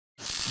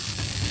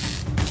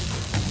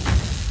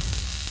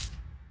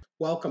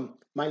Welcome,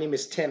 my name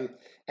is Tim,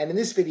 and in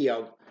this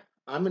video,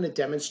 I'm going to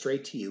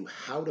demonstrate to you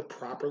how to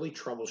properly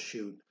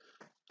troubleshoot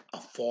a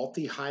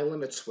faulty high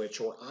limit switch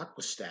or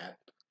aquastat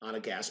on a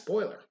gas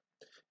boiler.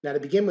 Now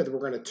to begin with, we're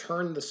going to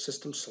turn the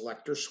system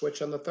selector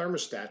switch on the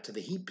thermostat to the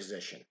heat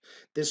position.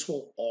 This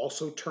will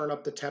also turn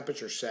up the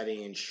temperature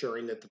setting,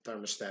 ensuring that the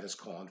thermostat is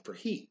calling for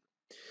heat.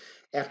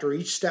 After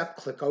each step,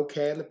 click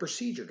OK on the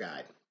procedure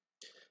guide.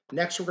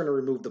 Next, we're going to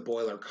remove the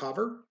boiler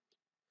cover,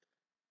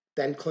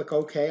 then click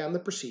OK on the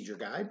procedure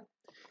guide.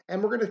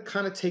 And we're going to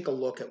kind of take a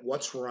look at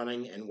what's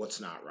running and what's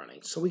not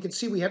running. So we can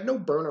see we have no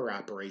burner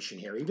operation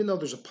here. Even though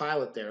there's a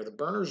pilot there, the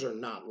burners are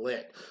not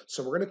lit.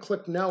 So we're going to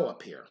click no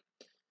up here.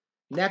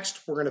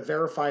 Next, we're going to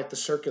verify if the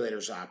circulator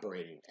is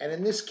operating. And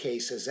in this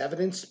case, as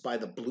evidenced by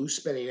the blue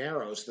spinning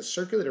arrows, the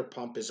circulator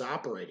pump is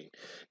operating.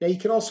 Now you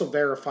can also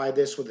verify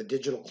this with a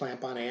digital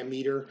clamp-on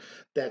ammeter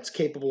that's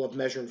capable of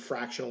measuring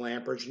fractional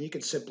amperage. And you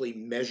can simply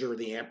measure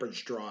the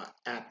amperage draw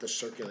at the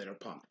circulator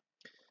pump.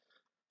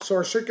 So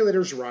our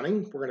circulator is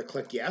running. We're going to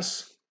click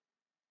yes.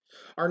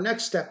 Our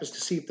next step is to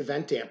see if the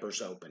vent damper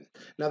is open.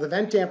 Now the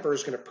vent damper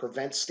is going to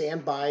prevent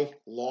standby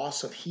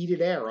loss of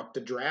heated air up the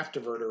draft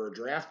diverter or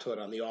draft hood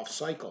on the off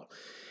cycle.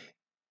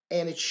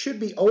 And it should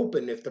be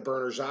open if the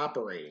burner is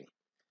operating.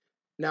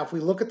 Now if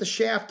we look at the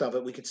shaft of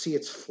it, we can see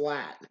it's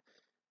flat.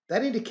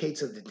 That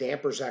indicates that the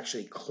damper is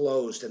actually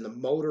closed and the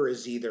motor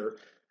is either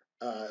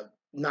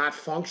not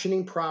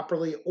functioning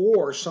properly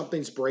or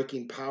something's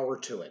breaking power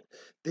to it.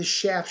 This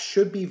shaft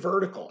should be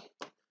vertical.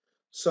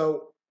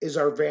 So is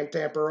our vent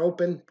damper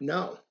open?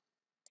 No.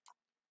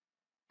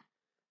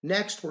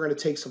 Next, we're going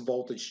to take some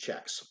voltage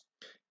checks.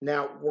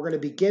 Now, we're going to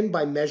begin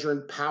by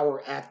measuring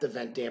power at the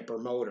vent damper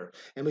motor.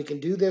 And we can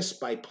do this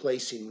by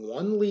placing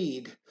one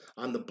lead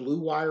on the blue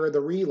wire of the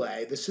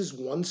relay. This is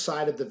one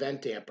side of the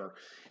vent damper.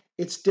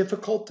 It's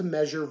difficult to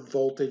measure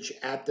voltage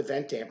at the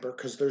vent damper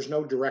because there's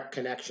no direct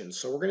connection.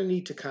 So we're going to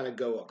need to kind of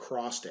go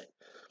across it.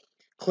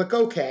 Click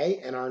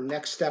OK, and our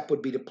next step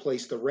would be to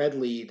place the red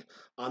lead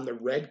on the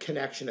red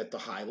connection at the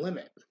high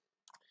limit.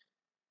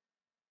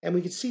 And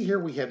we can see here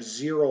we have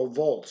 0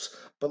 volts,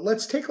 but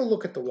let's take a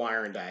look at the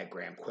wiring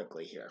diagram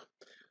quickly here.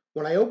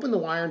 When I open the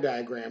wiring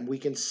diagram, we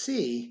can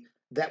see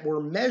that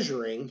we're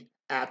measuring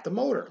at the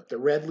motor. The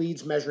red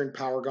lead's measuring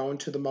power going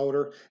to the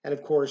motor, and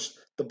of course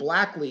the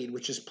black lead,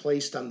 which is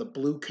placed on the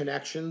blue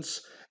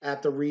connections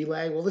at the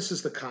relay, well, this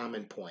is the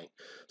common point.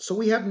 So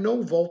we have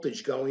no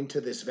voltage going to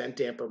this vent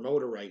damper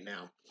motor right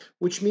now,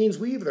 which means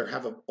we either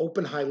have an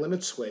open high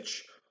limit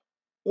switch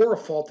or a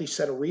faulty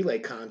set of relay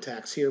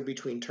contacts here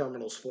between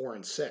terminals 4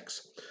 and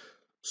 6.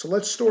 So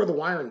let's store the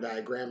wiring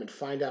diagram and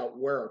find out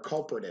where our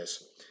culprit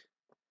is.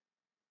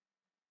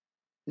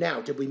 Now,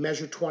 did we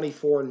measure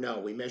 24? No,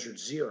 we measured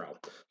 0.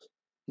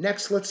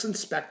 Next, let's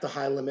inspect the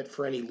high limit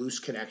for any loose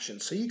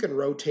connections. So you can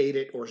rotate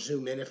it or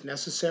zoom in if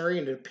necessary,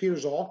 and it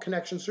appears all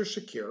connections are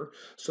secure,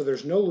 so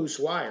there's no loose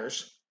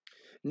wires.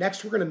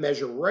 Next, we're going to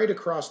measure right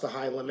across the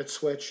high limit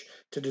switch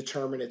to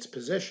determine its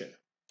position.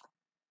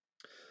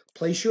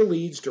 Place your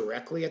leads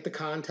directly at the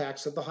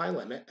contacts of the high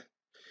limit.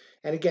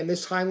 And again,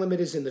 this high limit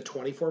is in the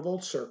 24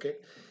 volt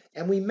circuit,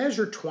 and we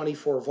measure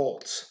 24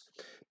 volts.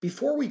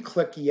 Before we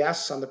click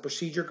yes on the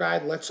procedure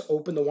guide, let's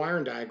open the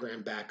wiring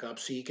diagram back up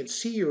so you can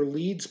see your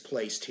leads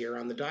placed here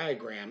on the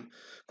diagram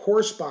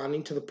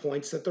corresponding to the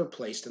points that they're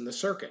placed in the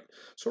circuit.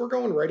 So we're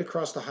going right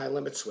across the high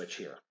limit switch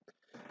here.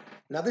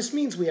 Now this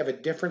means we have a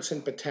difference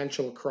in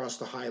potential across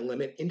the high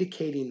limit,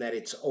 indicating that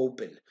it's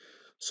open.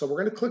 So we're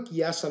going to click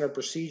yes on our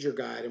procedure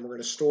guide, and we're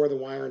going to store the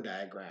wiring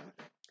diagram.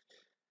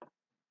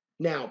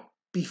 Now,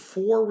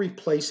 before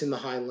replacing the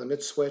high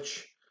limit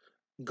switch,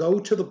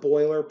 go to the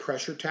boiler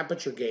pressure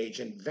temperature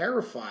gauge and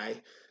verify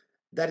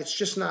that it's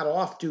just not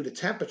off due to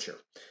temperature.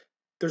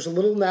 There's a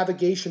little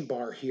navigation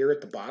bar here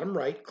at the bottom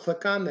right.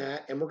 Click on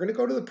that, and we're going to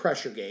go to the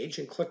pressure gauge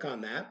and click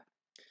on that.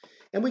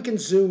 And we can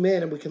zoom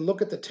in and we can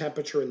look at the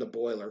temperature in the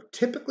boiler.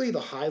 Typically,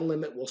 the high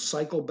limit will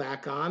cycle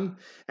back on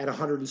at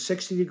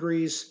 160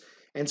 degrees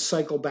and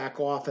cycle back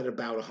off at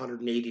about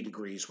 180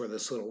 degrees, where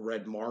this little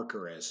red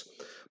marker is.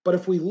 But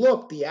if we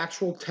look, the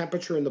actual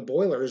temperature in the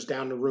boiler is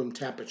down to room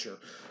temperature.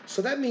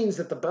 So that means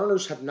that the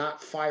burners have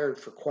not fired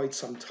for quite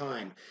some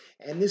time.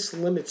 And this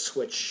limit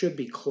switch should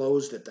be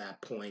closed at that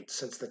point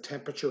since the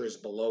temperature is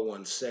below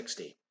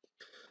 160.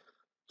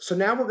 So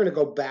now we're going to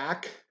go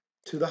back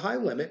to the high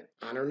limit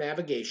on our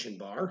navigation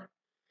bar,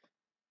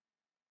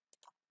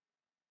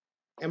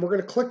 and we're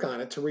going to click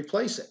on it to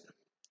replace it.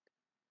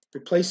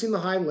 Replacing the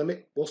high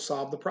limit will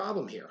solve the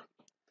problem here.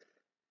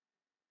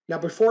 Now,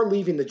 before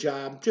leaving the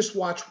job, just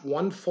watch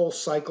one full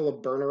cycle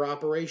of burner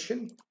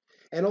operation,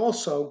 and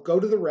also go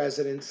to the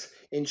residence,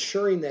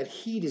 ensuring that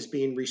heat is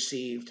being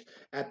received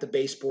at the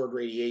baseboard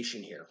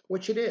radiation here,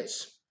 which it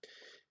is.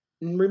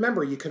 And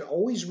remember, you can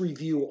always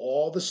review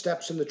all the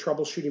steps in the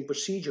troubleshooting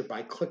procedure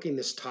by clicking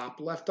this top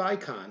left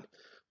icon,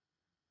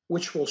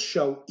 which will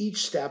show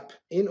each step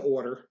in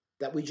order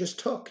that we just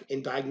took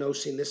in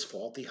diagnosing this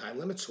faulty high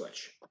limit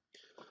switch.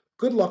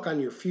 Good luck on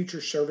your future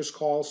service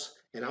calls,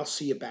 and I'll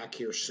see you back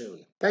here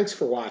soon. Thanks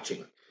for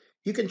watching.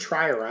 You can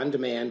try our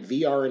on-demand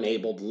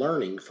VR-enabled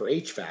learning for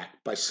HVAC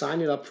by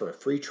signing up for a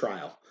free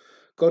trial.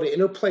 Go to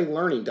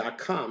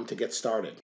interplaylearning.com to get started.